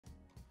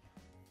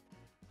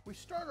We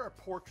start our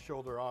pork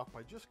shoulder off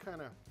by just kind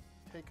of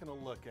taking a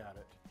look at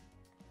it.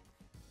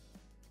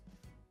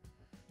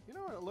 You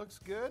know, it looks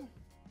good.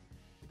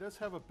 It does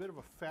have a bit of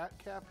a fat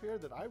cap here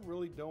that I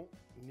really don't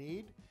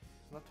need.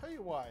 And I'll tell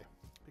you why.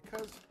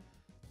 Because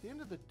at the end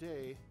of the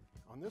day,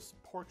 on this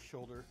pork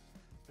shoulder,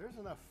 there's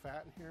enough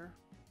fat in here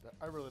that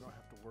I really don't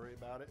have to worry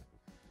about it.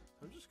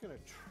 So I'm just gonna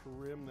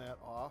trim that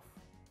off.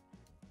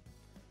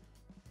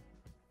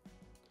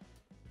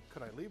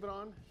 Could I leave it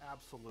on?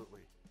 Absolutely.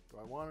 Do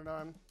I want it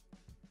on?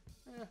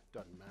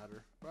 Doesn't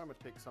matter, but I'm gonna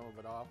take some of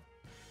it off.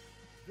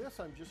 This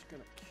I'm just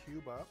gonna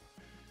cube up.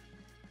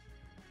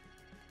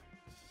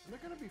 And they're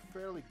gonna be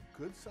fairly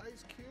good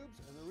sized cubes,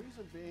 and the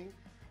reason being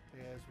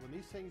is when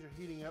these things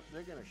are heating up,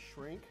 they're gonna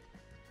shrink.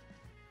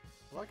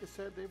 Like I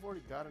said, they've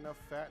already got enough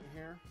fat in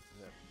here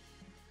that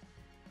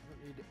I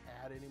don't need to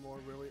add any more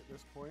really at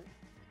this point.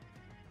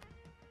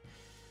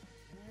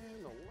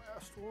 And the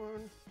last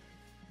one.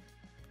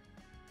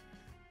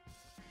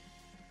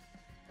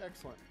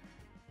 Excellent.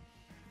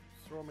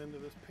 Throw them into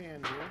this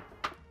pan here.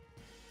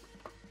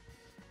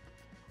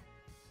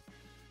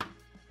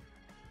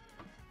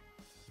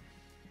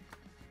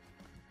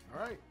 All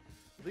right,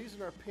 these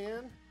in our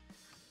pan.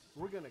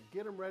 We're gonna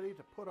get them ready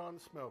to put on the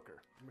smoker.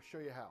 I'm gonna show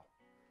you how.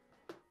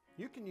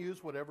 You can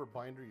use whatever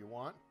binder you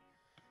want,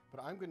 but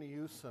I'm gonna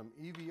use some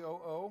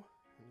EVOO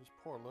and just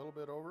pour a little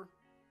bit over.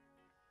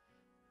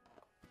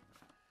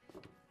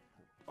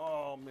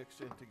 All mixed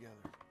in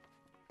together.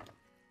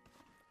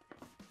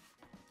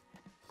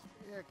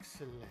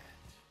 Excellent.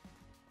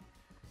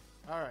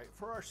 All right,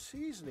 for our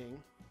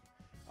seasoning,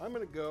 I'm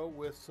gonna go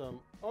with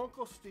some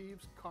Uncle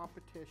Steve's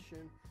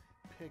Competition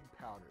pig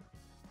powder.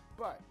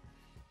 But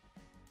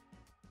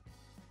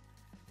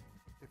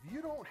if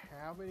you don't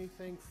have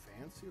anything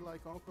fancy like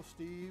Uncle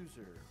Steve's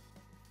or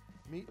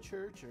Meat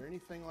Church or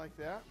anything like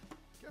that,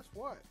 guess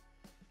what?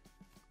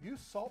 Use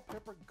salt,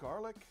 pepper,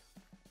 garlic,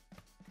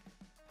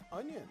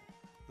 onion,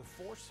 the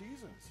 4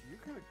 seasons.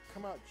 You're gonna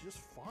come out just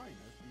fine.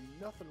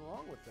 There's nothing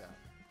wrong with that.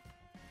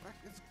 In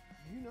fact,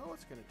 you know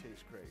it's gonna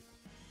taste great.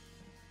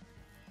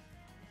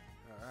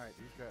 All right,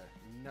 you've got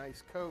a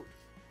nice coat.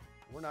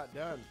 We're not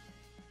done,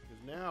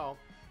 because now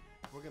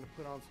we're gonna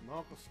put on some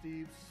Uncle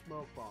Steve's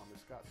Smoke Bomb.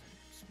 It's got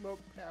some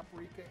smoked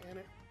paprika in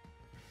it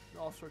and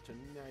all sorts of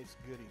nice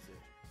goodies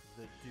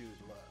that the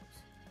dude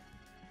loves.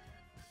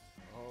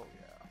 Oh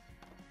yeah.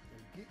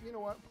 And you know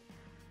what?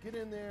 Get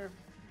in there,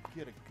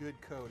 get a good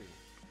coating.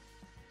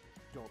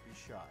 Don't be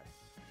shy.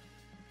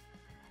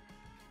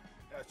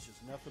 That's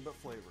just nothing but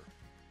flavor.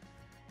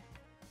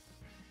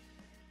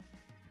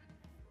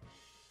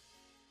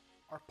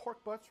 Our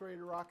pork butt's ready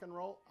to rock and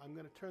roll. I'm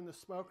gonna turn the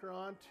smoker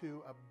on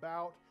to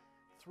about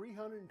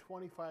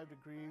 325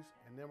 degrees,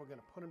 and then we're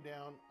gonna put them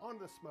down on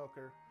the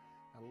smoker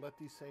and let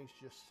these things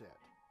just sit.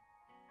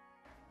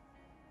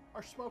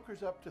 Our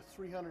smoker's up to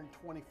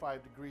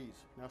 325 degrees.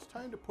 Now it's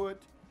time to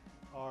put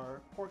our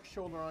pork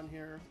shoulder on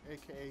here,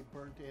 AKA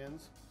burnt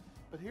ends.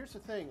 But here's the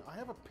thing, I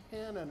have a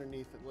pan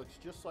underneath that looks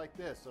just like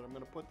this that I'm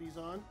gonna put these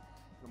on.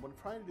 And what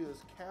I'm trying to do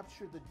is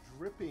capture the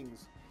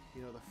drippings,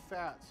 you know, the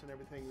fats and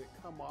everything that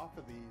come off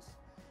of these.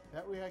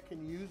 That way I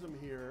can use them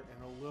here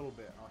in a little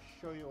bit. I'll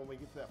show you when we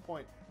get to that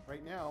point.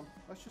 Right now,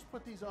 let's just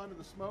put these onto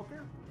the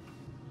smoker.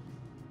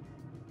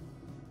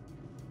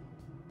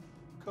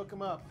 Cook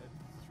them up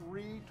at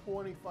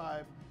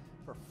 325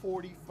 for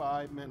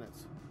 45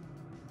 minutes.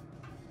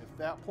 At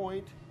that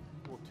point,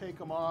 we'll take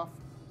them off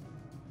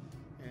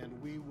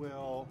and we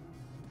will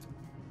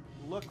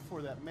look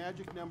for that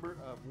magic number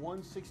of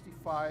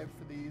 165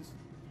 for these.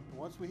 And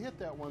once we hit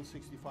that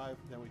 165,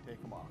 then we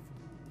take them off.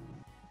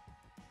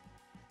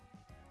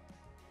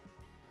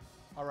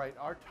 All right,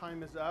 our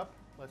time is up.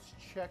 Let's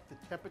check the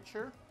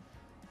temperature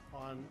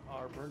on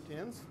our burnt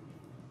ends.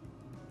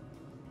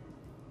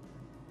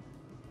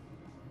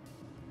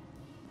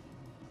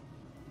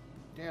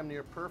 Damn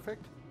near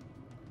perfect.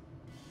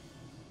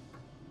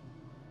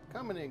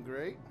 Coming in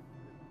great.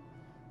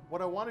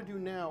 What I want to do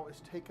now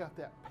is take out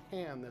that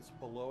pan that's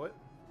below it.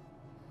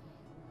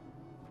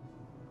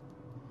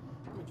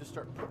 Let me just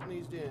start putting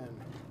these in.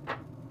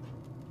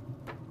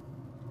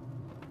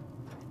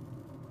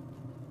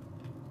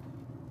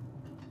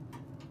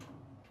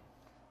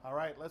 All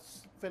right,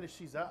 let's finish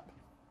these up.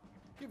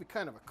 Give you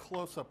kind of a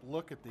close-up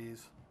look at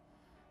these.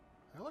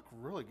 They look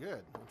really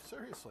good,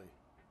 seriously.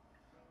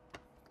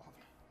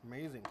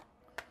 Amazing.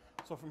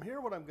 So from here,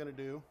 what I'm gonna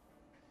do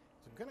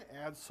is I'm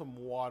gonna add some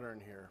water in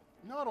here.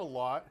 Not a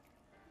lot,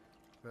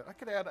 but I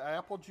could add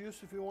apple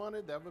juice if you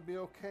wanted, that would be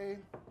okay.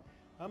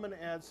 I'm gonna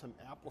add some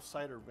apple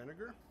cider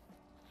vinegar.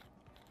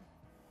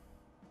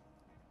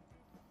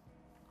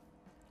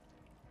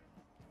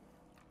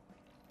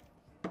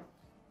 Get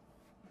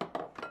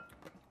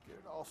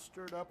it all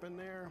stirred up in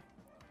there.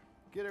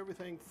 Get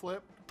everything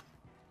flipped.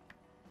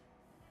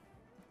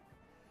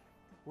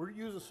 We're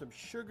using some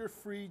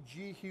sugar-free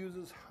G.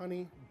 Hughes's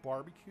honey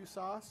barbecue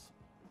sauce.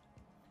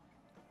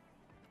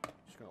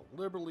 Just gonna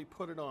liberally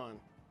put it on.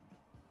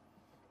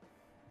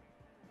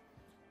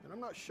 And I'm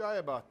not shy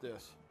about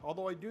this,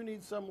 although I do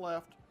need some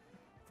left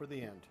for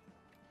the end.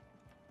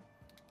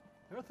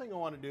 The other thing I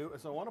want to do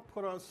is I want to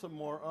put on some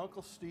more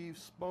Uncle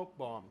Steve's smoke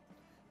bomb.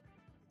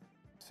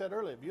 I said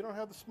earlier, if you don't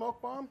have the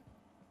smoke bomb,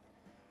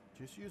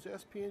 just use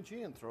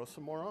SP&G and throw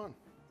some more on.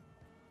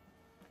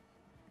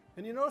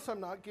 And you notice I'm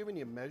not giving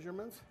you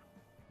measurements.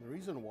 The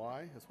reason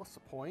why is, what's the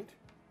point?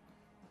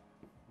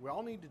 We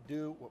all need to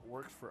do what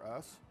works for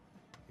us,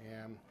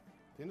 and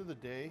at the end of the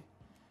day,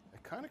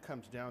 it kind of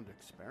comes down to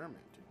experimenting.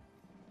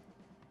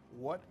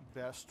 What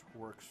best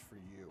works for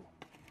you?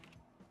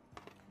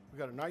 We've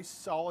got a nice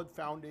solid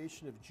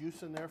foundation of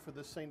juice in there for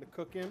this thing to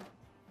cook in. So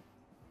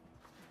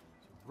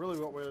really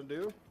what we're going to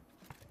do,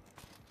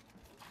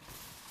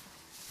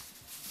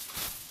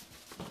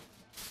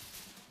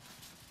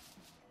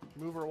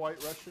 move our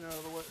white Russian out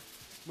of the way,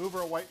 move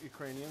our white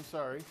Ukrainian,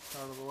 sorry,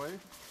 out of the way.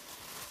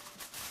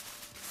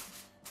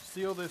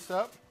 Seal this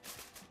up.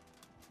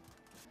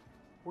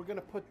 We're going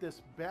to put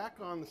this back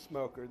on the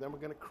smoker, then we're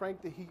going to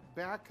crank the heat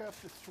back up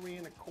to 3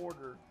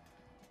 1/4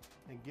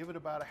 and give it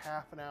about a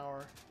half an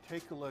hour.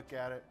 Take a look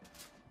at it.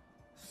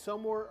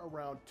 Somewhere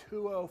around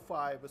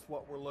 205 is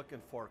what we're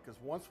looking for, because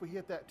once we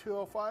hit that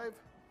 205,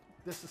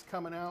 this is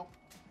coming out,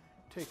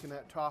 taking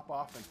that top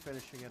off and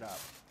finishing it up.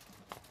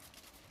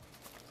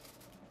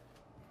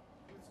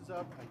 This is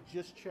up. I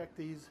just checked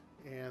these,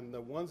 and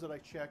the ones that I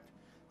checked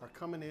are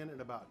coming in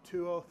at about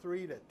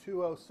 203 to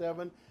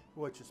 207,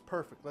 which is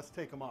perfect. Let's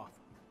take them off.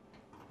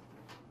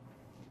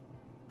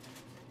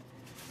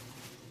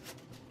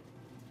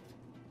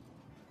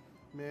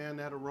 Man,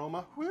 that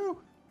aroma, whew,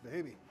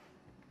 baby.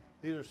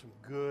 These are some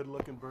good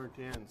looking burnt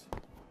ends.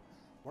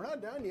 We're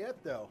not done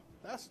yet though.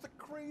 That's the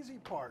crazy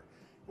part.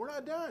 We're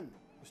not done.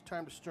 It's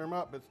time to stir them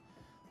up, but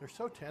they're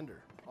so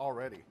tender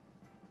already.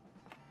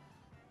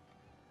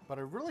 But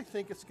I really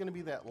think it's gonna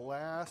be that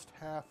last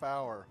half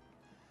hour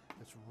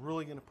that's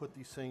really gonna put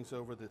these things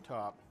over the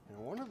top. And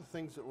one of the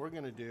things that we're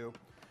gonna do,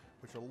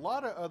 which a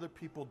lot of other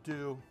people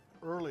do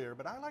earlier,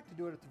 but I like to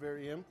do it at the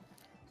very end,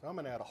 so I'm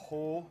gonna add a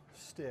whole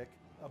stick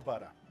of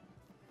butter.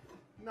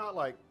 Not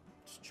like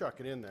just chuck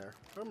it in there.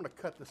 I'm going to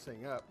cut this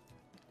thing up,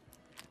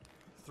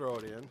 throw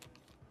it in.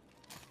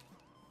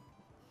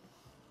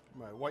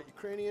 My white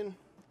Ukrainian.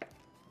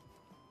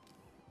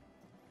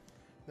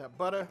 That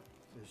butter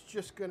is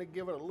just going to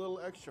give it a little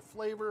extra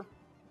flavor.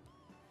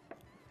 You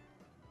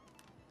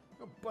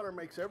know, butter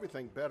makes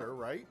everything better,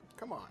 right?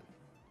 Come on.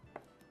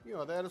 You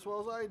know that as well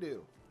as I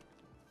do.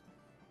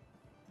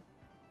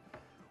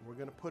 We're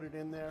going to put it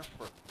in there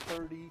for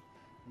 30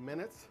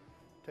 minutes.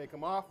 Take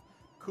them off,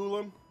 cool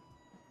them.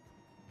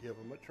 Give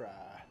them a try.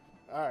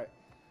 All right.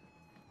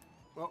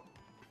 Well,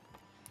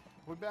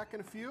 we're back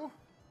in a few.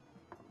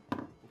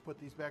 We'll put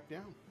these back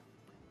down.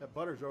 That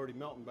butter's already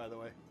melting, by the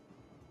way.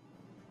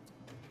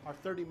 Our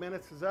 30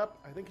 minutes is up.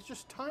 I think it's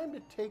just time to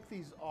take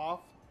these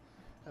off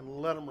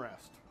and let them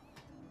rest.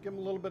 Give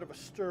them a little bit of a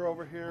stir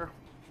over here.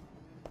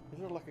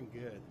 These are looking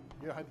good.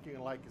 I think you're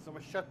gonna like it. So I'm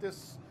gonna shut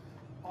this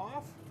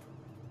off.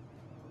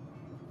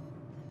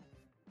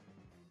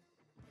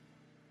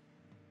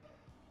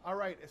 All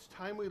right, it's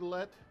time we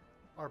let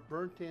our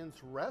burnt ends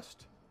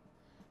rest.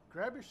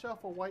 Grab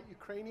yourself a white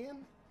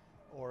Ukrainian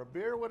or a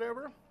beer,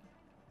 whatever.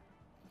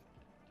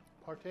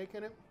 Partake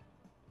in it.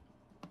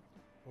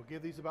 We'll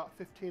give these about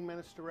 15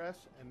 minutes to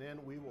rest, and then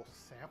we will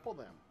sample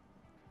them.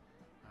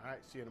 All right,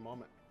 see you in a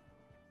moment.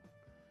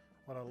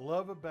 What I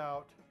love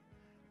about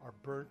our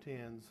burnt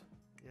ends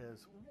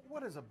is,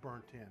 what is a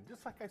burnt end?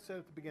 Just like I said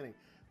at the beginning,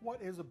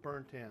 what is a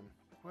burnt end?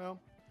 Well,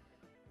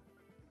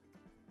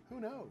 who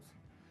knows?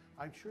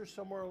 I'm sure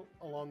somewhere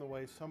along the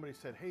way somebody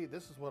said, hey,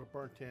 this is what a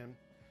burnt end,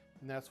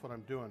 and that's what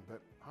I'm doing. But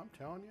I'm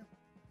telling you,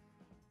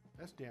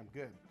 that's damn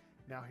good.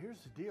 Now here's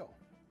the deal.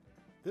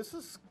 This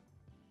is,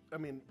 I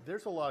mean,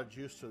 there's a lot of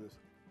juice to this.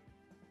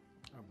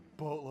 A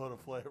boatload of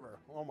flavor.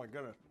 Oh my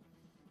goodness.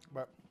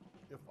 But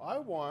if I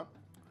want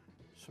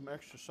some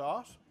extra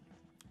sauce,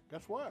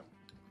 guess what?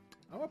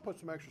 I'm gonna put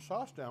some extra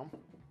sauce down.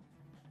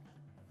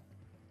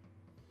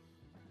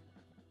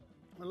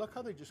 And look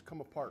how they just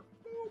come apart.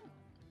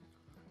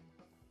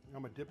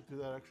 I'm gonna dip it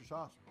through that extra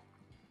sauce.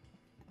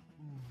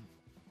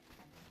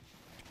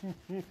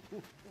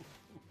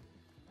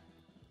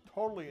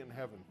 Totally in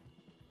heaven.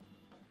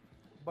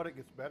 But it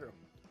gets better.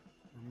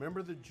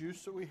 Remember the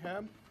juice that we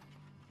had?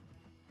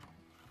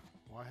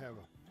 Well, I have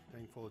a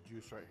thing full of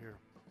juice right here.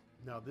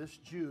 Now this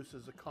juice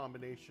is a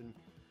combination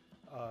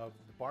of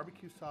the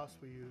barbecue sauce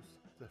we used,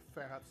 the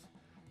fats,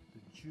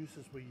 the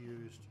juices we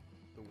used,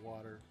 the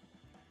water.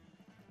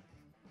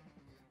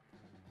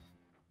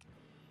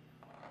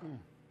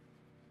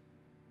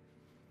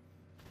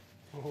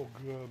 Oh,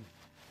 good.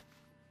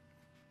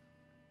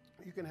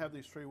 You can have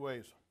these 3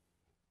 ways.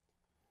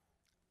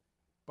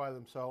 By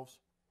themselves,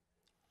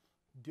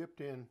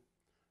 dipped in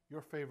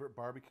your favorite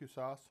barbecue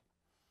sauce,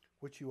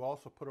 which you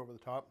also put over the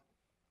top,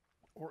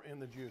 or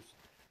in the juice.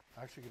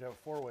 Actually, you could have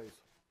it 4 ways.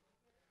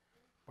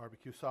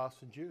 Barbecue sauce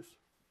and juice.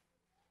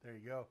 There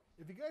you go.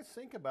 If you guys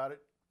think about it,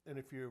 and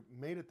if you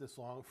made it this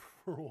long,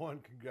 for one,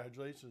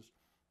 congratulations.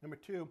 Number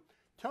 2,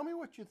 tell me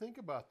what you think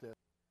about this.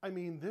 I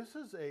mean, this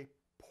is a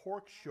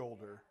pork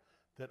shoulder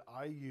that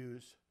I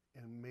used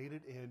and made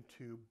it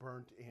into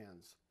burnt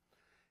ends.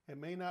 It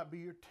may not be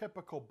your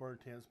typical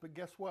burnt ends, but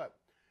guess what?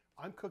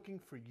 I'm cooking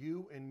for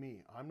you and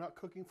me. I'm not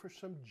cooking for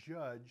some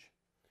judge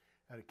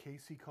at a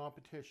KC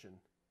competition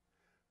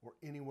or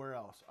anywhere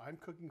else. I'm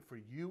cooking for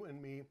you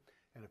and me,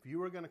 and if you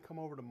were going to come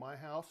over to my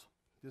house,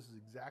 this is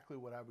exactly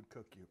what I would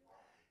cook you.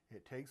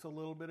 It takes a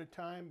little bit of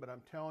time, but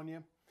I'm telling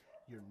you,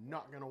 you're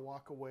not going to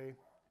walk away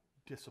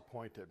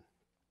disappointed.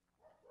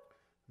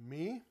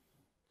 Me,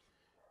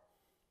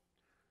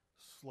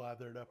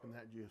 slathered up in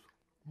that juice.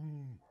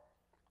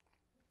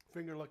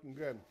 Finger looking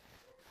good.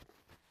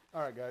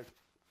 All right, guys.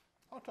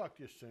 I'll talk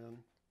to you soon.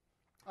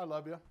 I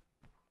love you.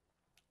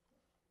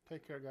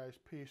 Take care, guys.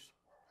 Peace.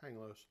 Hang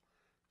loose.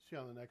 See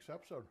you on the next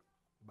episode.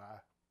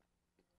 Bye.